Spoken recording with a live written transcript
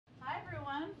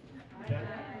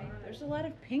There's a lot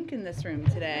of pink in this room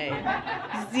today.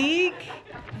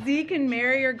 Zeke and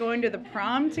Mary are going to the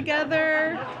prom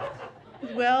together.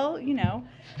 Well, you know.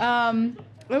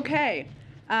 Okay.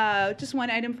 Just one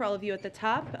item for all of you at the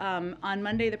top. On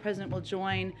Monday, the President will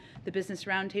join the Business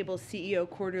Roundtable CEO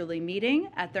quarterly meeting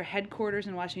at their headquarters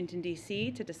in Washington, D.C.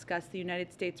 to discuss the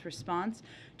United States' response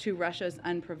to Russia's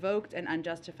unprovoked and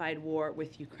unjustified war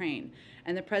with Ukraine,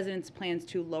 and the President's plans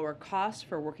to lower costs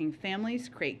for working families,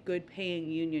 create good-paying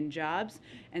union jobs,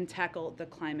 and tackle the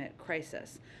climate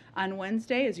crisis. On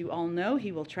Wednesday, as you all know,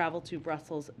 he will travel to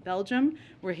Brussels, Belgium,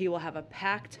 where he will have a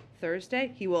packed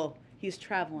Thursday. He's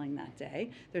traveling that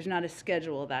day. There's not a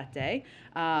schedule that day,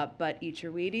 but eat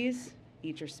your Wheaties,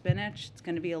 eat your spinach. It's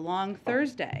going to be a long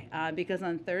Thursday because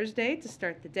on Thursday, to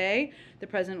start the day, the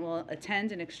President will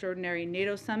attend an extraordinary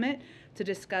NATO summit to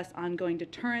discuss ongoing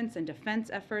deterrence and defense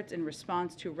efforts in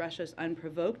response to Russia's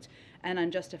unprovoked and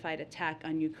unjustified attack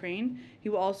on Ukraine. He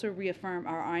will also reaffirm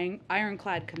our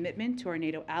ironclad commitment to our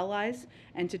NATO allies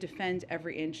and to defend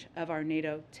every inch of our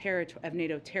NATO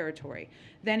territory.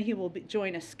 Then he will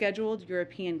join a scheduled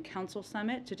European Council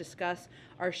summit to discuss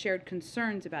our shared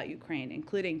concerns about Ukraine,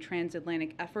 including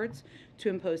transatlantic efforts to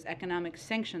impose economic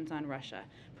sanctions on Russia,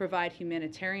 provide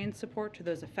humanitarian support to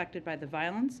those affected by the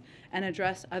violence, and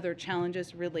address other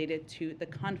challenges related to the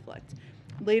conflict.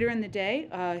 Later in the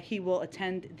day, he will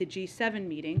attend the G7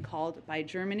 meeting called by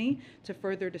Germany to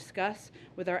further discuss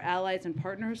with our allies and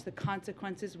partners the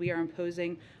consequences we are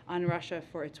imposing on Russia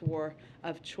for its war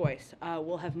of choice.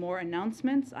 We'll have more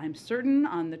announcements, I'm certain,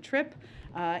 on the trip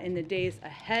in the days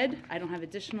ahead. I don't have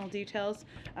additional details.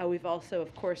 We've also,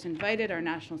 of course, invited our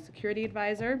National Security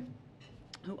Advisor,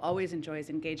 who always enjoys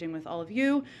engaging with all of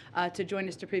you, to join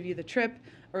us to preview the trip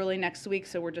early next week.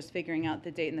 So we're just figuring out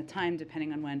the date and the time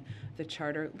depending on when the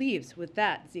charter leaves. With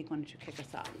that, Zeke, why don't you kick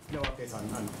us off? No updates on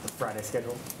the Friday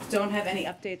schedule? Don't have any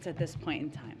updates at this point in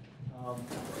time.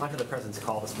 Onto the President's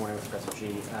call this morning with President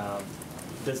Xi.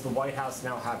 Does the White House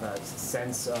now have a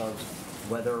sense of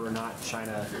whether or not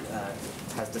China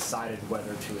has decided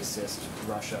whether to assist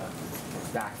Russia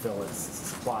backfill its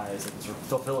supplies and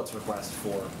fulfill its request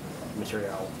for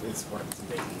material in support of its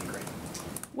invasion of Ukraine?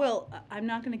 Well, I'm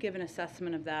not going to give an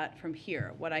assessment of that from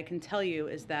here. What I can tell you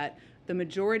is that the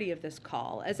majority of this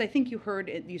call, as I think you heard,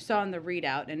 you saw in the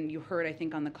readout, and you heard, I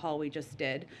think, on the call we just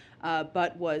did,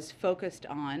 but was focused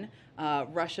on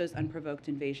Russia's unprovoked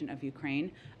invasion of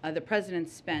Ukraine. The President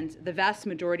spent, the vast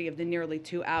majority of the nearly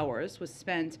 2 hours was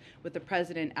spent with the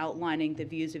President outlining the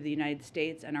views of the United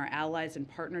States and our allies and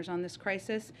partners on this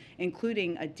crisis,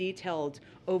 including a detailed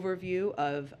overview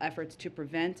of efforts to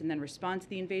prevent and then respond to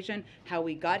the invasion, how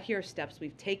we got here, steps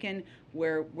we've taken,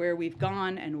 where we've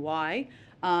gone and why.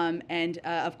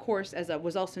 Of course, as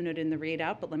was also noted in the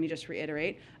readout, but let me just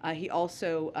reiterate, he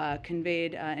also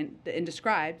conveyed and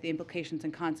described the implications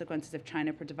and consequences if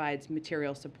China provides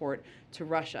material support to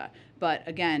Russia. But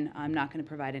again, I'm not going to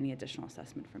provide any additional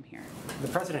assessment from here. The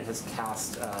President has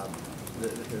cast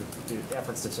the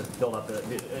efforts to sort of build up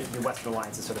the Western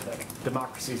alliance as sort of like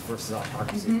democracies versus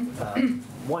autocracy.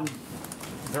 One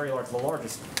very large, the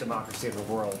largest democracy in the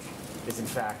world, is in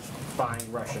fact buying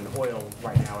Russian oil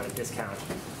right now at a discount,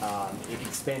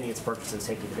 expanding its purchases,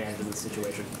 taking advantage of the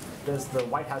situation. Does the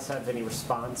White House have any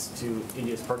response to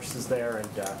India's purchases there,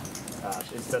 and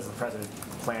does the President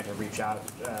plan to reach out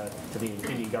to the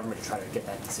Indian government to try to get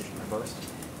that decision reversed?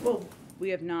 Well, we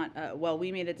have not,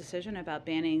 we made a decision about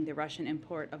banning the Russian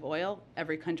import of oil.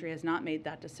 Every country has not made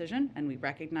that decision, and we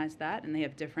recognize that, and they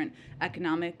have different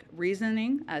economic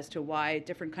reasoning as to why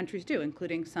different countries do,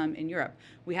 including some in Europe.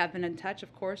 We have been in touch,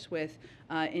 of course, with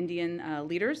Indian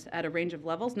leaders at a range of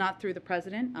levels, not through the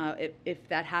President. If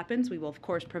that happens, we will, of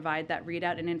course, provide that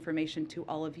readout and information to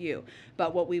all of you.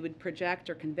 But what we would project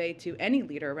or convey to any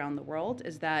leader around the world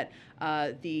is that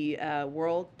the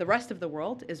rest of the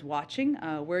world is watching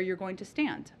where you're going to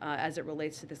stand as it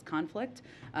relates to this conflict,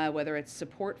 whether it's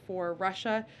support for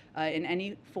Russia in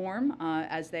any form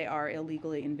as they are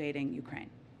illegally invading Ukraine.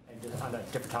 And on a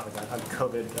different topic, on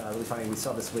COVID, we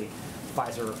saw this week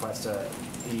Pfizer request a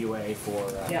EUA for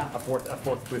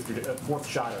a fourth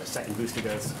shot or a second booster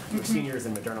dose for seniors,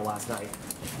 and Moderna last night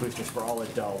boosters for all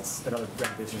adults and other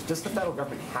brand boosters. Does the federal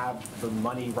government have the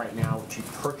money right now to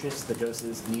purchase the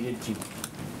doses needed to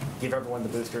give everyone the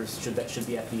boosters? Should the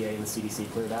FDA and the CDC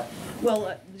clear that?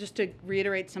 Well, just to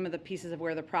reiterate some of the pieces of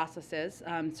where the process is.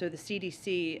 So the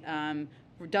CDC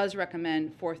does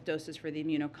recommend fourth doses for the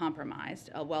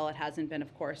immunocompromised. While it hasn't been,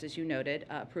 of course, as you noted,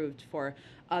 approved for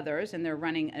others, and they're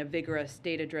running a vigorous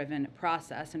data-driven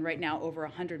process. And right now, over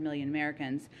 100 million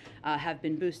Americans have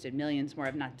been boosted. Millions more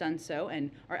have not done so and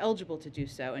are eligible to do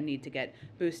so and need to get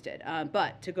boosted.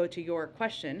 But to go to your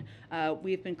question,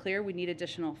 we've been clear we need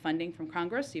additional funding from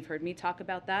Congress. You've heard me talk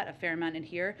about that a fair amount in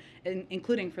here,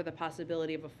 including for the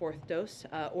possibility of a fourth dose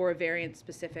or a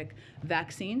variant-specific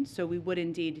vaccine. So we would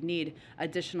indeed need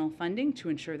additional funding to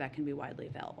ensure that can be widely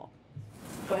available.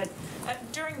 Go ahead.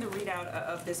 During the readout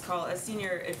of this call, a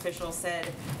senior official said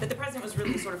that the president was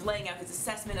really sort of laying out his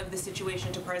assessment of the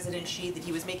situation to President Xi, that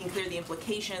he was making clear the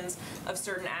implications of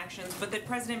certain actions, but that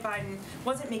President Biden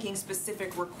wasn't making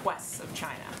specific requests of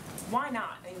China. Why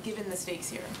not, and given the stakes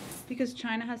here? Because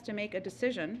China has to make a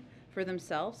decision for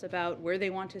themselves about where they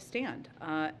want to stand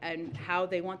and how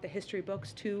they want the history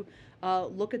books to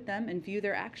look at them and view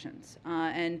their actions.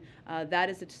 And that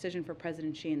is a decision for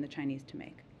President Xi and the Chinese to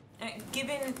make.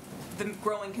 Given the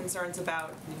growing concerns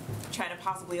about China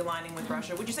possibly aligning with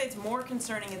Russia, would you say it's more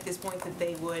concerning at this point that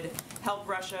they would help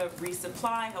Russia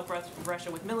resupply, help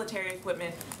Russia with military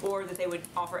equipment, or that they would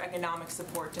offer economic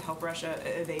support to help Russia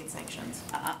evade sanctions?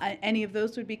 Any of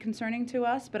those would be concerning to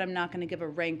us, but I'm not going to give a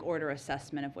rank order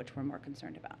assessment of which we're more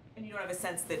concerned about. And you don't have a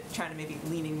sense that China may be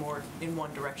leaning more in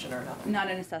one direction or another?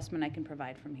 Not an assessment I can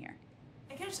provide from here.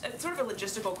 Sort of a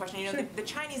logistical question. You know, sure. the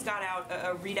Chinese got out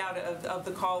a readout of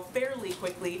the call fairly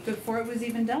quickly. Before it was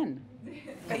even done.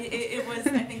 It was,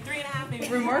 I think, 3.5, maybe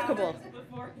 4 remarkable.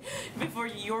 hours before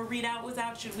your readout was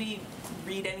out. Should we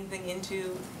read anything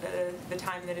into the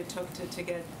time that it took to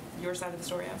get your side of the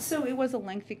story out? So it was a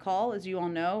lengthy call, as you all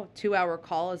know. 2-hour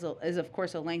call is of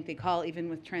course a lengthy call, even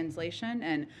with translation.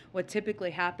 And what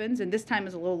typically happens, and this time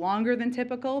is a little longer than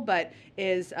typical, but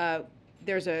is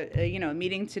there's a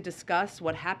meeting to discuss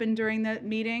what happened during the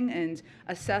meeting and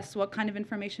assess what kind of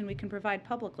information we can provide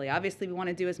publicly. Obviously, we want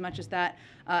to do as much as that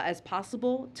as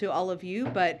possible to all of you,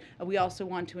 but we also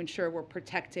want to ensure we're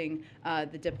protecting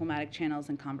the diplomatic channels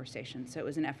and conversations. So it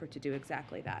was an effort to do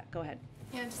exactly that. Go ahead.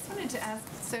 Yeah, I just wanted to ask,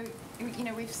 so,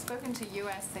 we've spoken to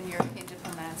U.S. and European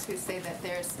diplomats who say that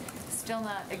there's still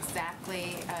not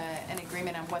exactly an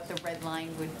agreement on what the red line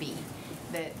would be.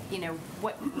 That,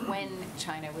 when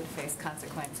China would face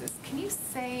consequences. Can you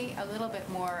say a little bit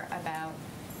more about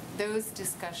those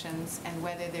discussions and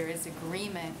whether there is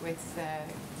agreement with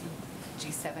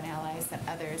G7 allies and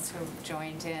others who have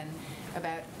joined in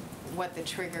about what the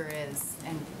trigger is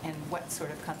and what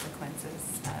sort of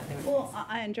consequences there would be? Well,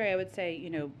 Andrea, I would say,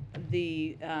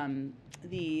 the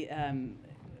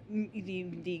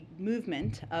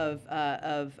movement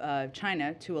of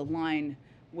China to align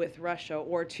with Russia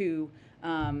or to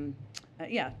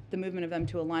the movement of them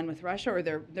to align with Russia or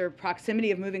their proximity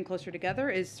of moving closer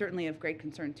together is certainly of great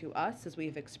concern to us, as we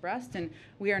have expressed, and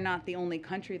we are not the only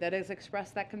country that has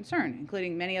expressed that concern,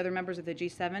 including many other members of the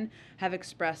G7 have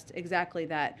expressed exactly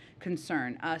that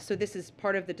concern. So this is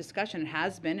part of the discussion. It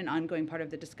has been an ongoing part of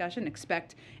the discussion.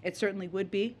 Expect it certainly would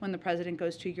be when the president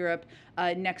goes to Europe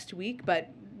next week,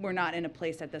 but we're not in a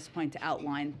place at this point to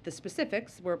outline the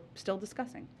specifics. We're still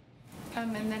discussing.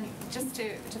 And then just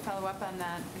to follow up on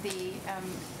that,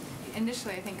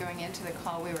 initially, I think going into the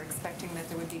call, we were expecting that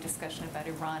there would be discussion about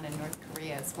Iran and North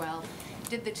Korea as well.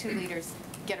 Did the two leaders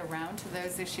get around to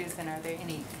those issues, and are they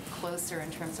any closer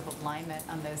in terms of alignment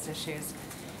on those issues?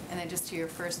 And then just to your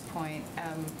first point,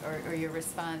 or your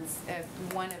response,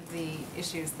 one of the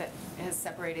issues that has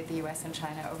separated the U.S. and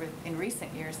China in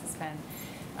recent years has been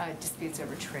disputes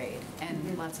over trade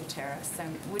and lots of tariffs.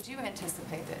 Would you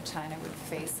anticipate that China would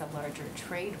face a larger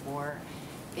trade war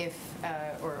if,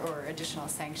 or additional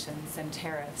sanctions and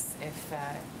tariffs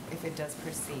if it does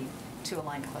proceed to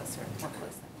align more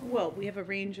closely? Well, we have a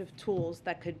range of tools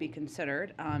that could be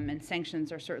considered, and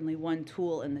sanctions are certainly one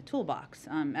tool in the toolbox,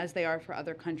 as they are for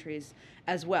other countries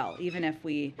as well, even if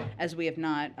as we have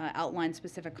not outlined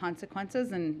specific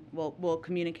consequences, and we'll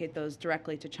communicate those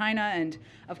directly to China and,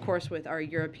 of course, with our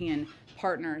European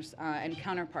partners and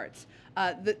counterparts.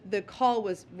 The call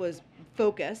was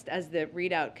focused, as the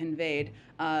readout conveyed,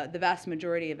 the vast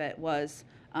majority of it was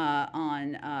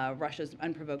on Russia's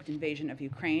unprovoked invasion of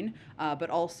Ukraine, but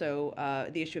also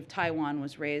the issue of Taiwan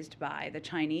was raised by the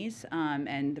Chinese,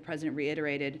 and the president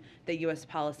reiterated that U.S.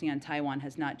 policy on Taiwan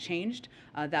has not changed.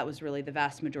 That was really the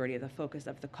vast majority of the focus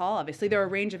of the call. Obviously, there are a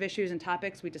range of issues and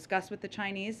topics we discussed with the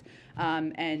Chinese,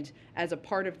 and as a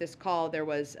part of this call, there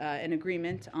was an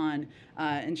agreement on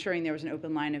ensuring there was an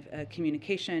open line of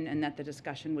communication and that the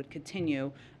discussion would continue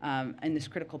in this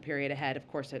critical period ahead, of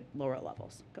course, at lower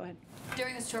levels. Go ahead.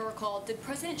 During the Stower call, did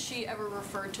President Xi ever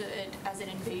refer to it as an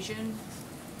invasion?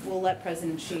 We'll let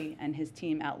President Xi and his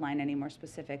team outline any more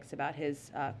specifics about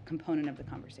his component of the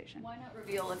conversation. Why not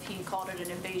reveal if he called it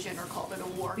an invasion or called it a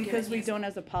war? Because we don't,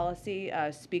 as a policy,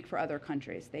 speak for other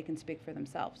countries. They can speak for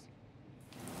themselves.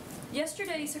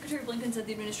 Yesterday, Secretary Blinken said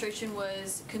the administration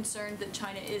was concerned that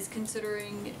China is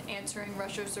considering answering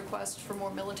Russia's request for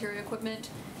more military equipment.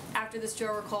 After this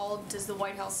Joe recalled, does the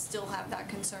White House still have that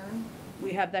concern?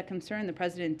 We have that concern. The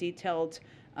president detailed,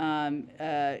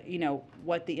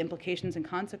 what the implications and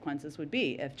consequences would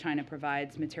be if China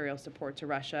provides material support to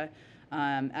Russia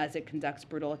as it conducts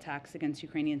brutal attacks against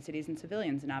Ukrainian cities and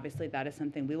civilians. And obviously that is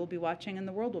something we will be watching and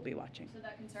the world will be watching. So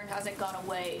that concern hasn't gone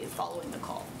away following the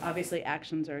call? Obviously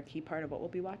actions are a key part of what we'll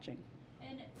be watching.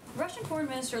 And Russian Foreign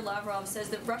Minister Lavrov says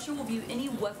that Russia will view any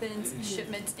weapons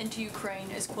shipments into Ukraine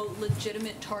as, quote,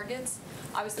 legitimate targets.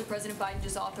 Obviously, President Biden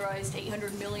just authorized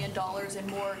 $800 million in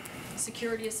more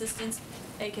security assistance,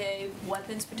 aka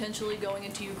weapons potentially going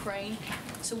into Ukraine.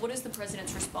 So what is the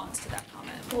president's response to that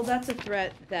comment? Well, that's a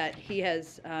threat that he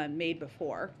has made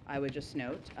before, I would just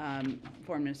note,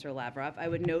 Foreign Minister Lavrov. I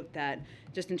would note that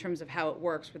just in terms of how it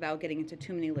works, without getting into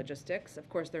too many logistics, of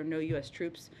course, there are no U.S.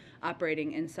 troops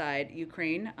operating inside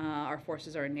Ukraine. Our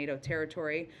forces are in NATO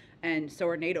territory, and so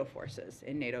are NATO forces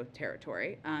in NATO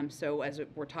territory. So as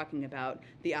we're talking about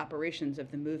the operations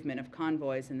of the movement of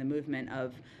convoys and the movement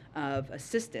of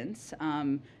assistance,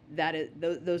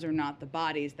 those are not the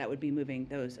bodies that would be moving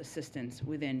those assistance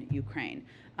within Ukraine.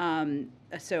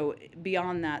 So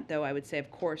beyond that, though, I would say,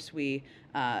 of course, we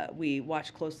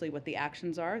watch closely what the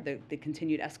actions are, the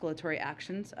continued escalatory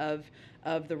actions of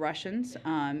the Russians,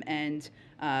 and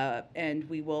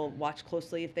we will watch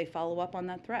closely if they follow up on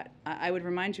that threat. I would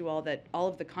remind you all that all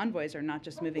of the convoys are not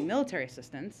just moving military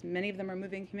assistance; many of them are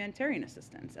moving humanitarian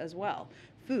assistance as well,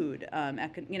 food,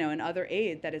 and other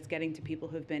aid that is getting to people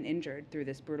who have been injured through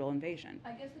this brutal invasion.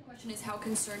 I guess the question is, how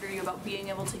concerned are you about being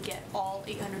able to get all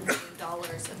 $800 million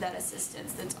of that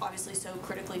assistance that's obviously so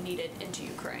critically needed into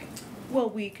Ukraine? Well,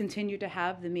 we continue to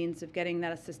have the means of getting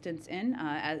that assistance in,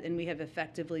 and we have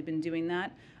effectively been doing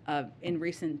that in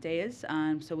recent days,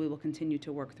 so we will continue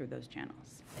to work through those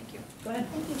channels. Thank you. Go ahead.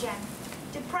 Thank you, Jen.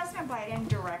 Did President Biden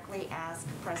directly ask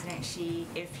President Xi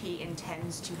if he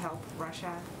intends to help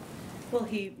Russia? Well,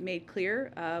 he made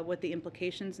clear what the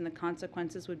implications and the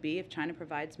consequences would be if China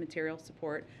provides material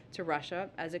support to Russia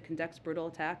as it conducts brutal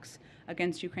attacks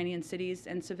against Ukrainian cities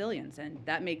and civilians. And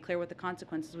that made clear what the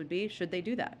consequences would be should they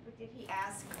do that. But did he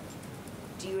ask,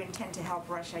 do you intend to help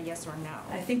Russia, yes or no?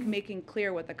 I think making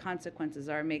clear what the consequences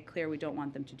are made clear we don't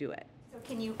want them to do it. So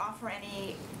can you offer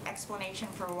any explanation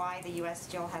for why the U.S.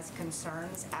 still has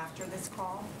concerns after this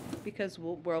call? Because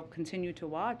we'll continue to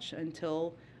watch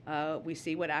until we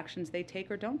see what actions they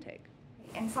take or don't take.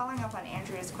 And following up on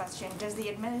Andrea's question, does the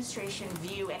administration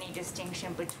view any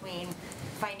distinction between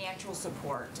financial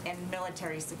support and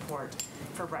military support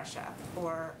for Russia?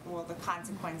 Or will the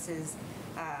consequences,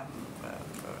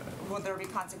 will there be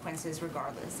consequences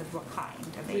regardless of what kind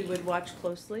of aid? We would watch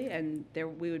closely, and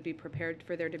we would be prepared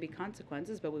for there to be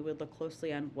consequences, but we would look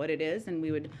closely on what it is, and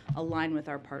we would align with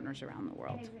our partners around the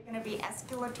world. And is it going to be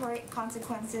escalatory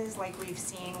consequences like we've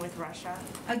seen with Russia?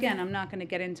 Again, I'm not going to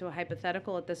get into a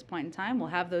hypothetical at this point in time. We'll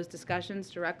have those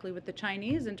discussions directly with the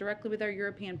Chinese and directly with our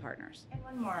European partners. And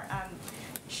one more.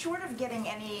 Short of getting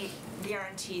any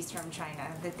guarantees from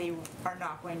China that they are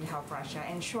not going to help Russia,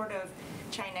 and short of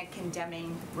China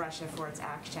condemning Russia for its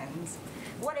actions,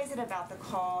 what is it about the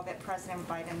call that President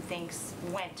Biden thinks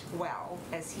went well,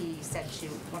 as he said to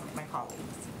one of my colleagues?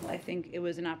 I think it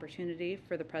was an opportunity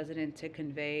for the president to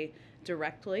convey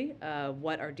directly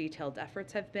what our detailed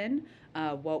efforts have been,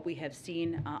 what we have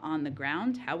seen on the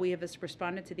ground, how we have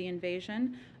responded to the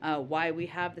invasion, why we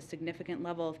have the significant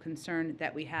level of concern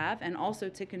that we have, and also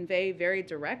to convey very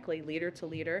directly, leader to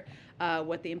leader,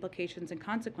 what the implications and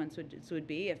consequences would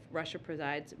be if Russia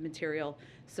provides material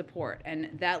support. And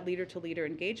that leader to leader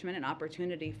engagement, an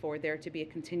opportunity for there to be a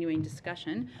continuing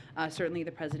discussion, certainly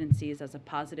the president sees as a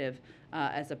positive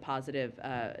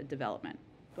development.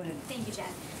 Go ahead. Thank you, Jen.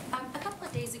 A couple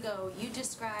of days ago, you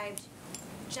described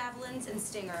javelins and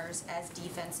stingers as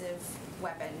defensive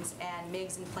weapons and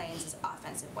MiGs and planes as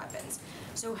offensive weapons.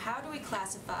 So how do we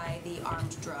classify the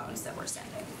armed drones that we're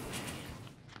sending?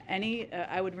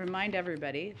 I would remind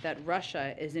everybody that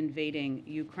Russia is invading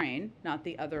Ukraine, not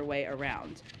the other way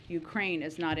around. Ukraine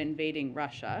is not invading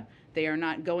Russia. They are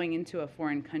not going into a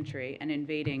foreign country and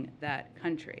invading that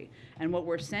country. And what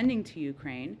we're sending to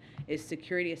Ukraine is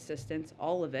security assistance,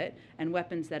 all of it, and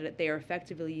weapons that they are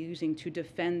effectively using to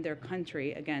defend their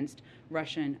country against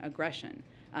Russian aggression.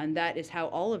 And that is how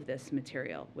all of this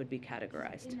material would be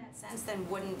categorized. In that sense, then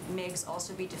wouldn't MiGs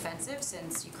also be defensive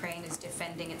since Ukraine is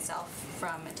defending itself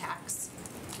from attacks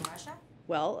from Russia?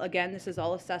 Well, again, this is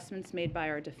all assessments made by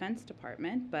our Defense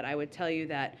Department, but I would tell you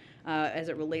that as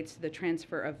it relates to the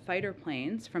transfer of fighter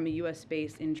planes from a U.S.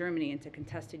 base in Germany into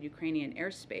contested Ukrainian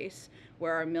airspace,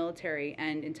 where our military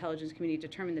and intelligence community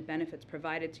determined the benefits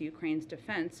provided to Ukraine's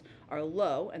defense are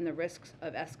low and the risks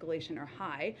of escalation are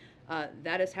high,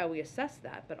 that is how we assess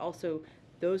that. But also,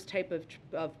 those type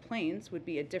of planes would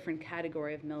be a different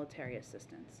category of military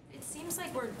assistance. It seems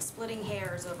like we're splitting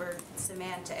hairs over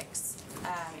semantics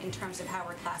in terms of how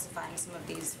we're classifying some of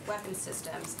these weapon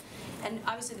systems. And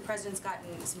obviously the president's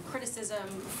gotten some criticism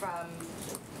from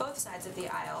both sides of the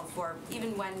aisle for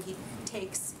even when he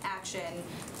takes action,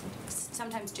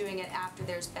 sometimes doing it after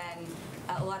there's been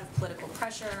a lot of political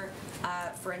pressure,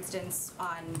 for instance,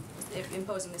 on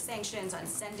imposing the sanctions, on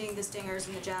sending the Stingers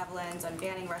and the Javelins, on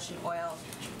banning Russian oil.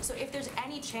 So if there's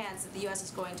any chance that the U.S.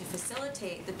 is going to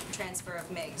facilitate the transfer of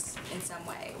MiGs in some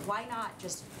way, why not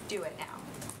just do it now?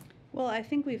 Well, I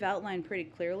think we've outlined pretty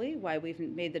clearly why we've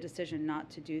made the decision not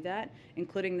to do that,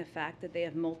 including the fact that they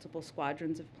have multiple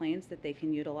squadrons of planes that they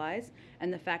can utilize,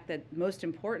 and the fact that, most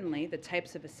importantly, the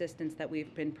types of assistance that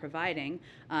we've been providing,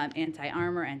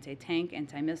 anti-armor, anti-tank,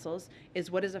 anti-missiles, is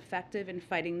what is effective in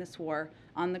fighting this war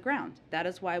on the ground. That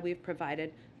is why we've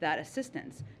provided that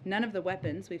assistance. None of the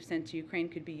weapons we've sent to Ukraine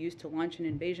could be used to launch an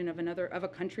invasion of a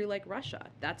country like Russia.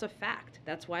 That's a fact.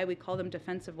 That's why we call them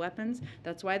defensive weapons.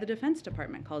 That's why the Defense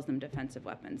Department calls them defensive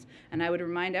weapons. And I would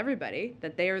remind everybody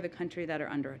that they are the country that are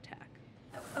under attack.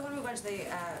 I want to move on to the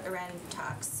Iran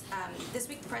talks. This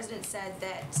week the president said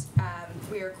that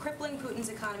we are crippling Putin's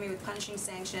economy with punishing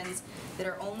sanctions that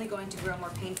are only going to grow more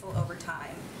painful over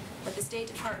time. But the State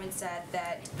Department said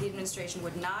that the administration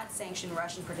would not sanction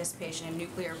Russian participation in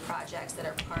nuclear projects that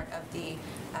are part of the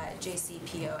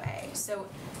JCPOA. So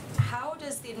how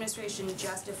does the administration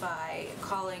justify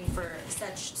calling for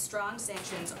such strong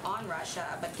sanctions on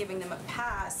Russia but giving them a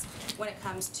pass when it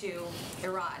comes to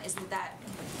Iran? Isn't that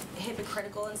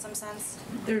hypocritical in some sense?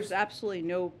 There's absolutely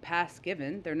no pass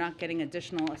given. They're not getting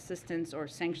additional assistance or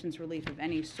sanctions relief of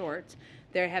any sort.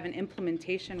 They have an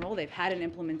implementation role. They've had an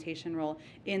implementation role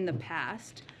in the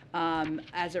past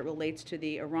as it relates to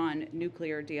the Iran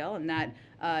nuclear deal, and that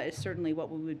is certainly what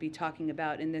we would be talking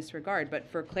about in this regard. But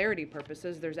for clarity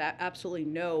purposes, there's absolutely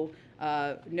no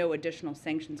additional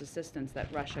sanctions assistance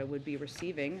that Russia would be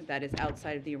receiving that is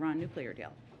outside of the Iran nuclear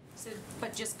deal. So,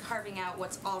 but just carving out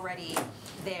what's already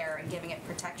there and giving it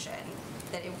protection,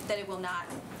 that it will not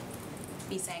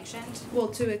be sanctioned? Well,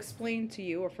 to explain to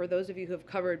you, or for those of you who have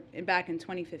covered back in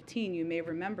 2015, you may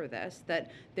remember this,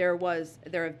 that there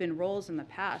have been roles in the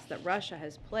past that Russia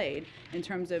has played in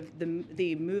terms of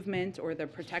the movement or the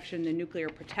protection, the nuclear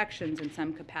protections in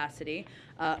some capacity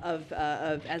of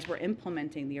as we're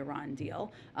implementing the Iran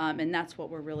deal, and that's what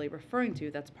we're really referring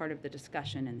to. That's part of the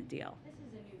discussion in the deal. This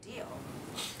is a new deal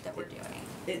that we're doing.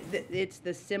 It's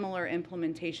the similar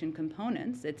implementation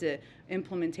components. It's a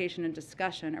implementation and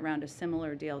discussion around a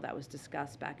similar deal that was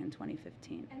discussed back in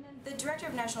 2015. And then the Director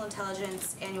of National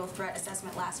Intelligence annual threat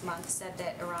assessment last month said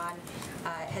that Iran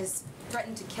has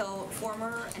threatened to kill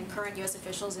former and current U.S.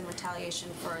 officials in retaliation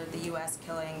for the U.S.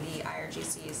 killing the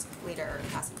IRGC's leader,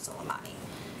 Qasem Soleimani.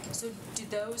 So do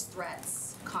those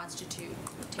threats constitute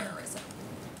terrorism?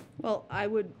 Well, I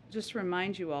would just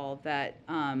remind you all that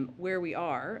where we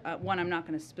are, one, I'm not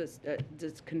going to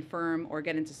just confirm or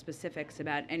get into specifics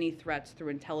about any threats through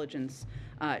intelligence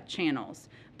channels,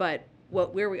 but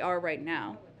where we are right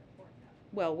now,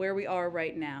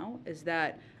 is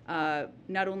that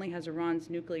not only has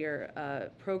Iran's nuclear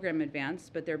program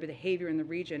advanced, but their behavior in the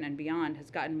region and beyond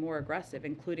has gotten more aggressive,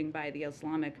 including by the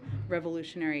Islamic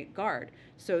Revolutionary Guard.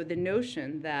 So the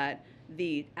notion that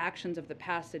the actions of the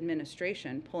past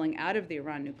administration pulling out of the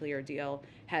Iran nuclear deal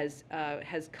has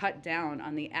cut down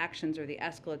on the actions or the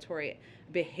escalatory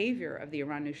behavior of the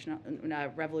Iran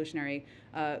Revolutionary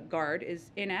Guard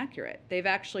is inaccurate.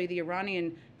 The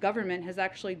Iranian government has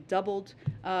actually doubled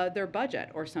their budget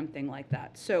or something like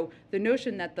that. So the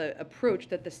notion that the approach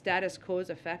that the status quo is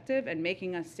effective and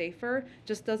making us safer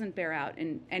just doesn't bear out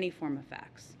in any form of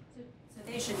facts.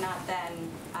 So they should not then,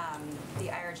 the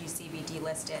IRGC be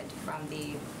delisted from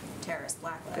the terrorist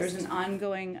blacklist? There's an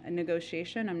ongoing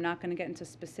negotiation. I'm not going to get into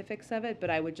specifics of it,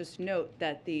 but I would just note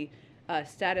that the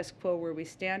status quo where we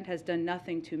stand has done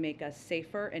nothing to make us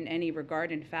safer in any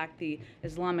regard. In fact, the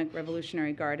Islamic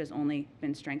Revolutionary Guard has only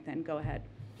been strengthened. Go ahead.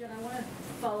 Jen, I want to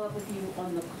follow up with you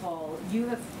on the call. You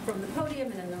have, from the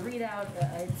podium and in the readout,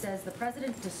 it says the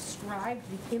president described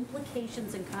the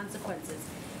implications and consequences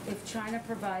if China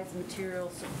provides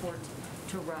material support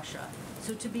to Russia.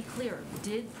 So to be clear,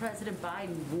 did President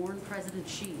Biden warn President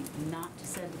Xi not to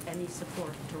send any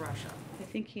support to Russia? I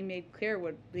think he made clear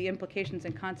what the implications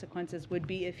and consequences would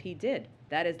be if he did.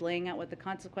 That is laying out what the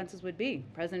consequences would be.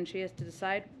 President Xi has to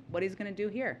decide what he's going to do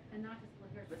here. And not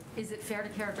just here, but is it fair to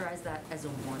characterize that as a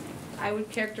warning? I would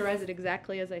characterize it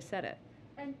exactly as I said it.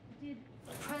 And did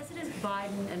President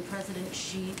Biden and President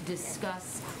Xi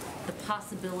discuss the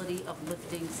possibility of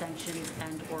lifting sanctions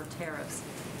and or tariffs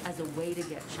as a way to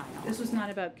get China? This was not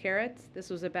about carrots. This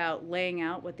was about laying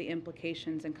out what the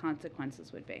implications and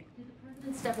consequences would be. Did the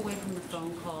president step away from the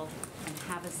phone call and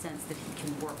have a sense that he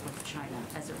can work with China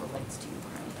as it relates to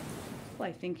Ukraine? Well,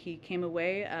 I think he came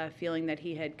away feeling that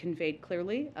he had conveyed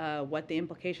clearly what the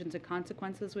implications and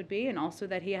consequences would be, and also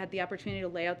that he had the opportunity to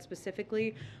lay out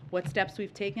specifically what steps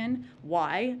we've taken,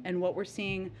 why, and what we're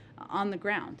seeing on the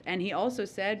ground. And he also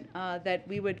said that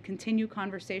we would continue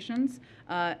conversations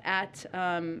task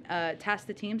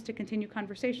the teams to continue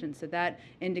conversations. So that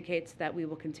indicates that we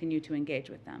will continue to engage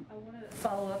with them. I want to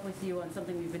follow up with you on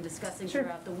something we've been discussing Sure.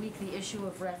 throughout the week, the issue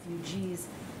of refugees.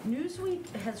 Newsweek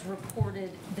has reported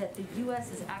that the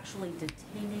U.S. is actually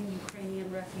detaining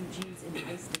Ukrainian refugees in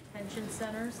ICE detention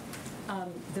centers,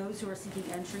 those who are seeking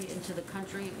entry into the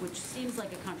country, which seems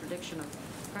like a contradiction of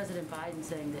President Biden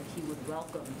saying that he would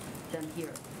welcome them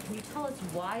here. Can you tell us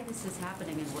why this is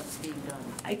happening and what's being done?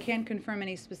 I can't confirm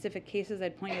any specific cases.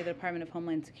 I'd point you to the Department of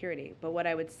Homeland Security. But what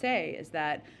I would say is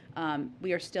that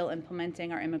we are still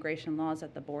implementing our immigration laws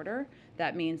at the border.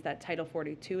 That means that Title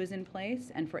 42 is in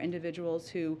place, and for individuals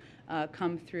who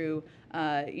come through,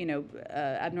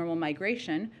 abnormal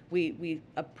migration, we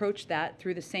approach that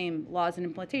through the same laws and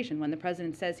implementation. When the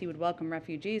president says he would welcome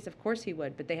refugees, of course he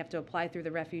would, but they have to apply through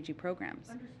the refugee programs.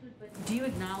 Understood, but do you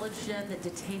acknowledge, Jen, that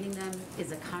detaining them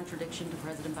is a contradiction to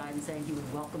President Biden saying he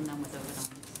would welcome them with open arms?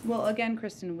 Well, again,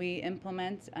 Kristen, we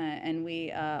implement and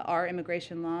we our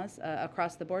immigration laws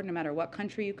across the board, no matter what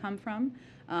country you come from,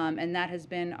 and that has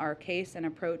been our case and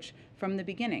approach from the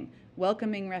beginning.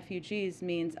 Welcoming refugees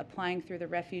means applying through the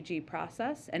refugee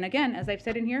process. And again, as I've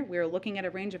said in here, we are looking at a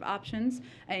range of options,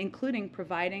 including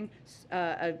providing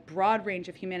a broad range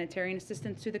of humanitarian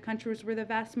assistance to the countries where the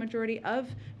vast majority of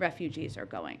refugees are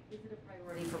going. Is it a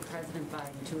priority for President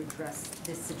Biden to address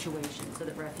this situation so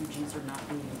that refugees are not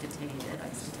being detained at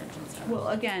ICE detention centers? Well,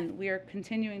 again, we are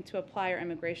continuing to apply our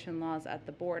immigration laws at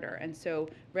the border. And so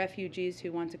refugees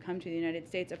who want to come to the United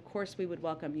States, of course we would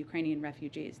welcome Ukrainian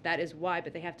refugees. That is why,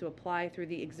 but they have to apply through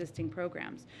the existing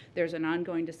programs. There's an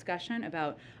ongoing discussion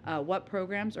about what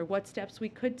programs or what steps we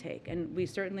could take. And we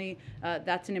certainly,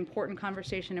 that's an important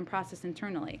conversation and process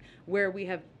internally. Where we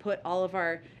have put all of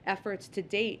our efforts to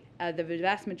date, the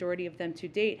vast majority of them to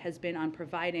date has been on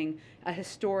providing a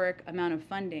historic amount of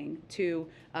funding to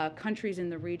countries in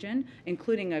the region,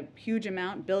 including a huge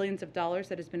amount, billions of dollars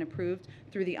that has been approved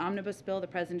through the omnibus bill the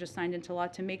president just signed into law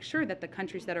to make sure that the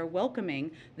countries that are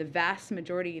welcoming the vast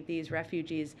majority of these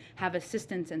refugees have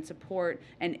assistance and support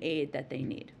and aid that they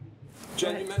need.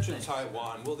 Jen, you mentioned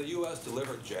Taiwan. Will the U.S.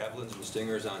 deliver javelins and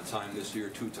stingers on time this year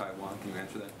to Taiwan? Can you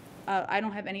answer that? I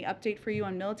don't have any update for you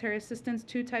on military assistance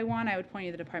to Taiwan. I would point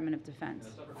you to the Department of Defense. A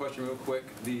separate question real quick.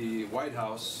 The White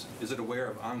House, is it aware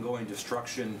of ongoing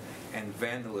destruction and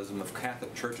vandalism of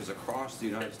Catholic churches across the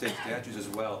United States, statues as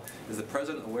well? Is the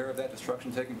president aware of that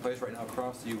destruction taking place right now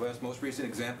across the U.S.? Most recent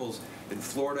examples in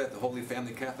Florida at the Holy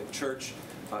Family Catholic Church,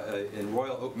 in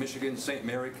Royal Oak, Michigan, St.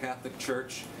 Mary Catholic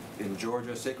Church, in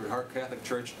Georgia, Sacred Heart Catholic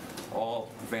Church, all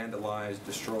vandalized,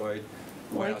 destroyed.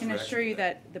 Well, I can assure you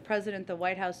that the President, the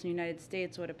White House, and the United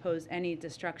States would oppose any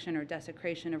destruction or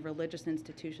desecration of religious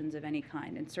institutions of any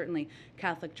kind, and certainly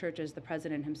Catholic churches. The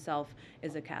President himself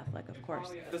is a Catholic, of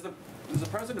course. Does the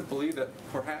President believe that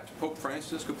perhaps Pope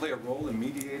Francis could play a role in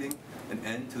mediating an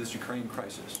end to this Ukraine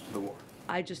crisis, the war?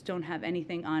 I just don't have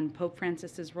anything on Pope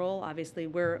Francis's role. Obviously,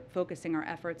 we're focusing our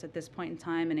efforts at this point in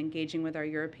time and engaging with our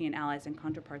European allies and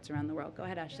counterparts around the world. Go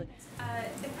ahead, Ashley.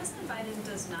 If President Biden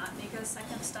does not make a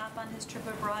second stop on his trip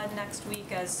abroad next week,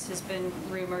 as has been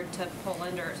rumored, to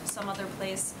Poland or some other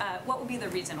place, what would be the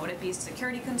reason? Would it be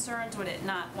security concerns? Would it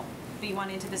not be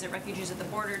wanting to visit refugees at the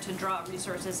border to draw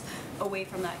resources away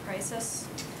from that crisis?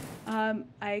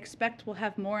 I expect we'll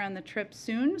have more on the trip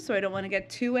soon, so I don't want to get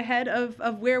too ahead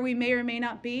of where we may or may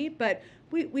not be, but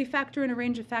We factor in a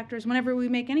range of factors whenever we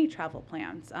make any travel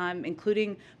plans,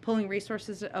 including pulling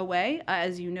resources away,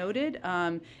 as you noted,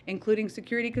 including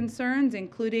security concerns,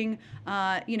 including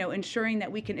ensuring that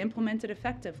we can implement it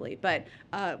effectively. But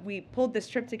we pulled this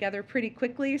trip together pretty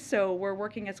quickly, so we're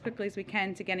working as quickly as we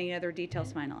can to get any other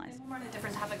details finalized. And more on a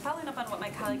different topic, following up on what my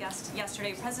colleague asked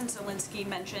yesterday, President Zelensky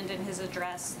mentioned in his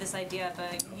address this idea of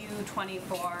a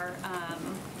U-24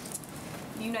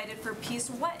 United for Peace.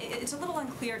 It's a little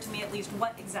unclear to me, at least,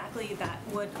 what exactly that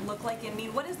would look like and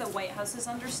mean. What is the White House's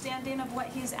understanding of what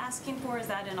he's asking for? Is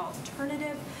that an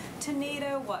alternative to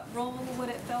NATO? What role would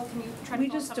it fill? Can you try to We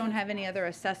just don't have any other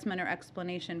assessment or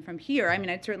explanation from here. I mean,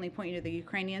 I'd certainly point you to the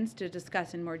Ukrainians to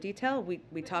discuss in more detail.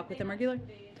 We talk with them regularly.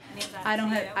 I don't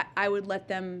have. I would let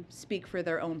them speak for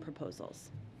their own proposals.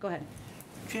 Go ahead.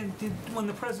 Jen, when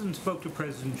the president spoke to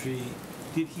President Xi,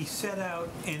 did he set out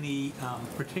any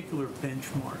particular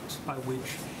benchmarks by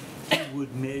which he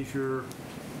would measure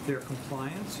their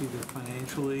compliance, either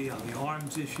financially on the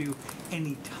arms issue?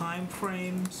 Any time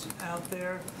frames out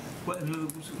there? In other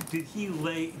words, did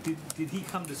he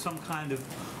come to some kind of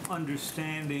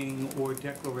understanding or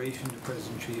declaration to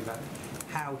President Xi about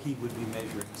how he would be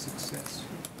measuring success?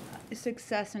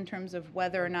 Success in terms of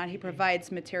whether or not he provides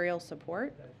material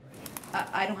support?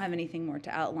 I don't have anything more to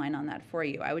outline on that for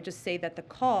you. I would just say that the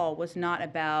call was not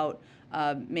about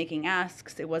making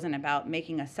asks. It wasn't about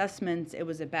making assessments. It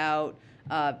was about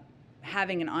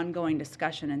having an ongoing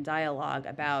discussion and dialogue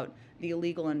about the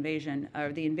illegal invasion,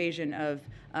 or the invasion of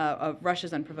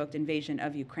Russia's unprovoked invasion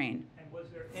of Ukraine. And was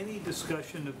there any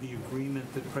discussion of the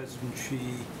agreement that President Xi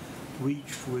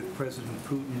reached with President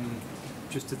Putin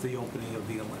just at the opening of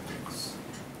the Olympics?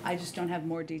 I just don't have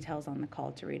more details on the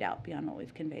call to read out beyond what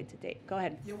we've conveyed to date. Go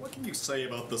ahead. Yeah, what can you say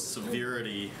about the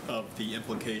severity of the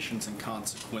implications and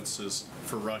consequences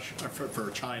for Russia, for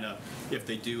China, if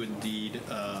they do indeed,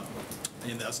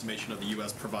 in the estimation of the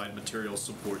U.S., provide material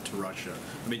support to Russia?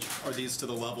 I mean, are these to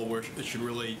the level where it should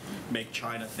really make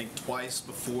China think twice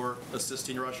before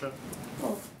assisting Russia?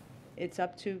 Well, it's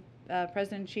up to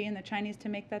President Xi and the Chinese to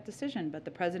make that decision. But the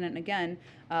president, again,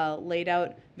 laid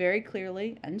out very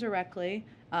clearly and directly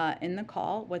in the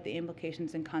call what the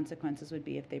implications and consequences would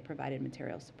be if they provided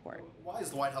material support. Why is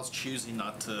the White House choosing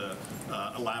not to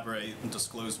elaborate and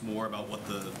disclose more about what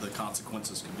the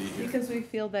consequences could be here? Because we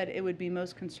feel that it would be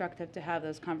most constructive to have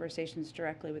those conversations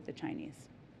directly with the Chinese.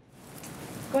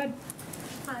 Go ahead.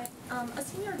 Hi. A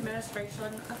senior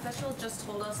administration official just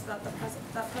told us that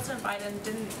that President Biden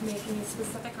didn't make any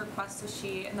specific requests to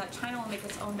Xi and that China will make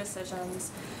its own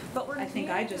decisions. But I think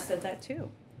I just said that too.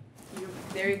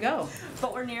 There you go.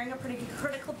 But we're nearing a pretty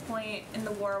critical point in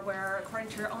the war where, according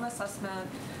to your own assessment,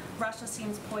 Russia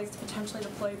seems poised to potentially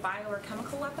deploy bio or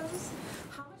chemical weapons.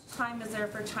 How much time is there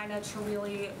for China to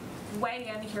really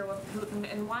weigh in here with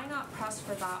Putin, and why not press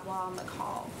for that while on the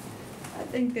call? I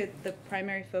think that the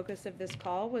primary focus of this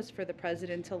call was for the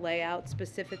president to lay out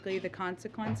specifically the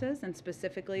consequences and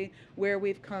specifically where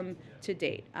we've come to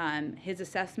date. His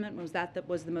assessment was that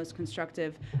was the most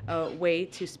constructive way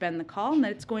to spend the call, and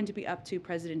that it's going to be up to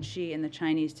President Xi and the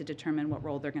Chinese to determine what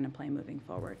role they're going to play moving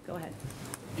forward. Go ahead.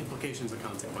 Implications and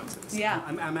consequences. Yeah.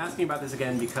 I'm asking about this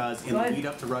again because in the lead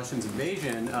up to Russia's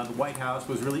invasion, the White House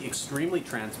was really extremely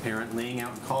transparent, laying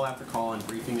out call after call and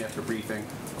briefing after briefing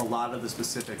a lot of the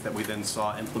specifics that we then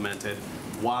saw implemented.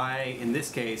 Why, in this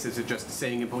case, is it just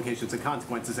saying implications and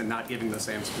consequences and not giving the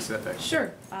same specifics?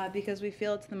 Sure, because we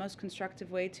feel it's the most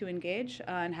constructive way to engage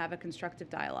and have a constructive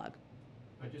dialogue.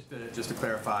 Just to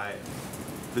clarify,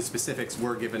 the specifics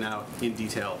were given out in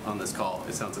detail on this call.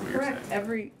 It sounds like what you're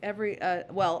saying.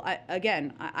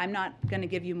 Correct. I'm not going to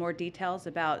give you more details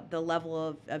about the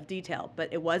level of detail, but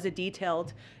it was a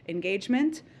detailed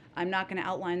engagement. I'm not going to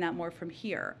outline that more from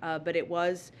here, but he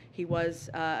was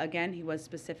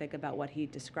specific about what he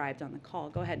described on the call.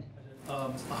 Go ahead.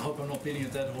 I hope I'm not beating a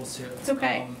dead horse here. It's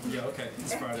okay. Yeah, okay,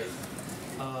 it's Friday.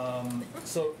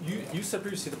 So you said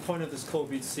previously the point of this call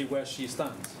would be to see where she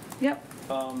stands. Yep.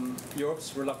 You're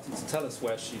obviously reluctant to tell us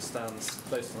where she stands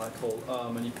based on that call,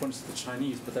 and you pointed to the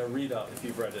Chinese, but their readout, if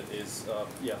you've read it, is,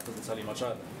 doesn't tell you much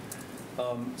either.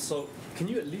 So can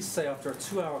you at least say after a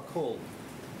 2-hour call,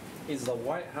 is the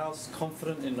White House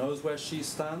confident it knows where she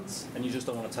stands, and you just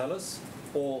don't want to tell us?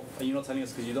 Or are you not telling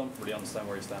us because you don't really understand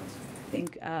where he stands? I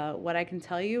think what I can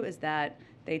tell you is that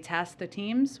they tasked the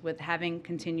teams with having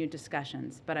continued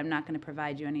discussions, but I'm not going to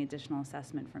provide you any additional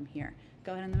assessment from here.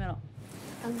 Go ahead in the middle.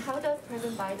 How does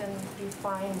President Biden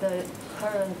define the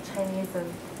current Chinese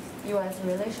and U.S.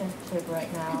 relationship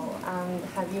right now?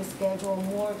 Have you scheduled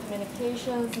more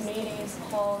communications, meetings,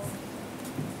 calls?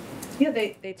 Yeah,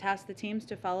 they tasked the teams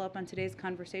to follow up on today's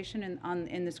conversation and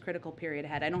in this critical period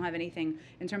ahead. I don't have anything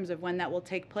in terms of when that will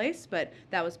take place, but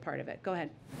that was part of it. Go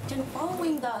ahead. Jen,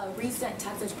 following the recent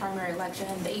Texas primary election,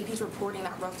 the AP is reporting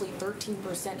that roughly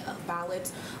 13% of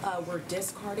ballots were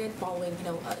discarded following,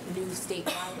 new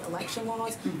statewide election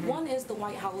laws. One, is the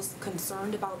White House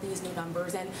concerned about these new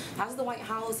numbers, and has the White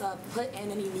House put in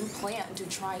any new plan to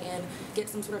try and get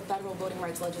some sort of federal voting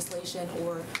rights legislation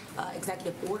or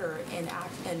executive order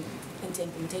into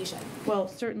implementation? Well,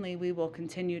 certainly we will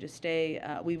continue to stay,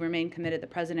 we remain committed, the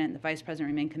President and the Vice President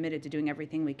remain committed to doing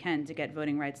everything we can to get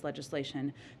voting rights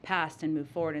legislation passed and move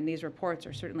forward. And these reports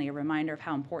are certainly a reminder of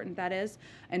how important that is.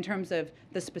 In terms of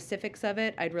the specifics of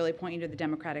it, I'd really point you to the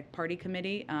Democratic Party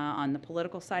Committee on the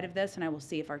political side of this, and I will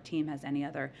see if our team has any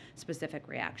other specific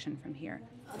reaction from here.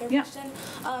 Other question.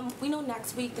 We know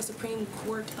next week the Supreme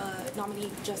Court nominee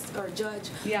Judge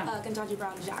Ketanji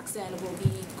Brown Jackson will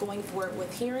be going forward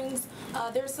with hearings.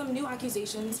 There's some new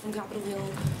accusations from Capitol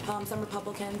Hill. Some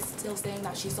Republicans still saying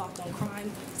that she's soft on crime.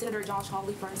 Senator Josh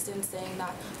Hawley, for instance, saying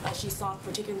that she's soft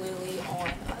particularly on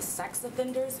sex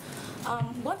offenders.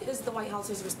 What is the White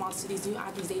House's response to these new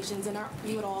accusations, and are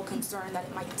you at all concerned that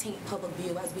it might taint public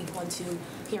view as we go into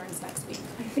hearings next week?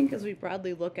 I think as we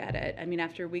broadly look at it, I mean,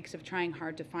 after weeks of trying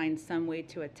hard to find some way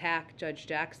to attack Judge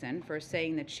Jackson for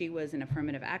saying that she was an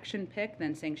affirmative action pick,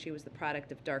 then saying she was the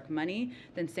product of dark money,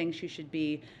 then saying she should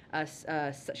be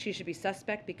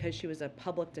suspect because she was a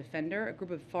public defender, a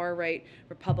group of far-right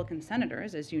Republican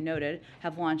senators, as you noted,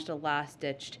 have launched a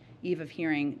last-ditched eve of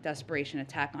hearing desperation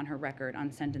attack on her record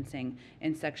on sentencing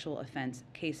in sexual offense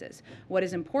cases. What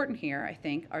is important here, I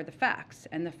think, are the facts.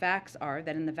 And the facts are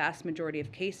that in the vast majority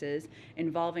of cases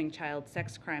involving child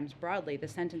sex crimes broadly, the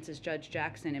sentences Judge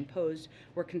Jackson imposed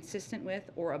were consistent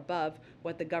with or above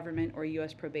what the government or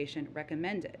U.S. probation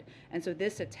recommended. And so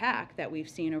this attack that we've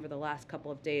seen over the last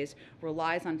couple of days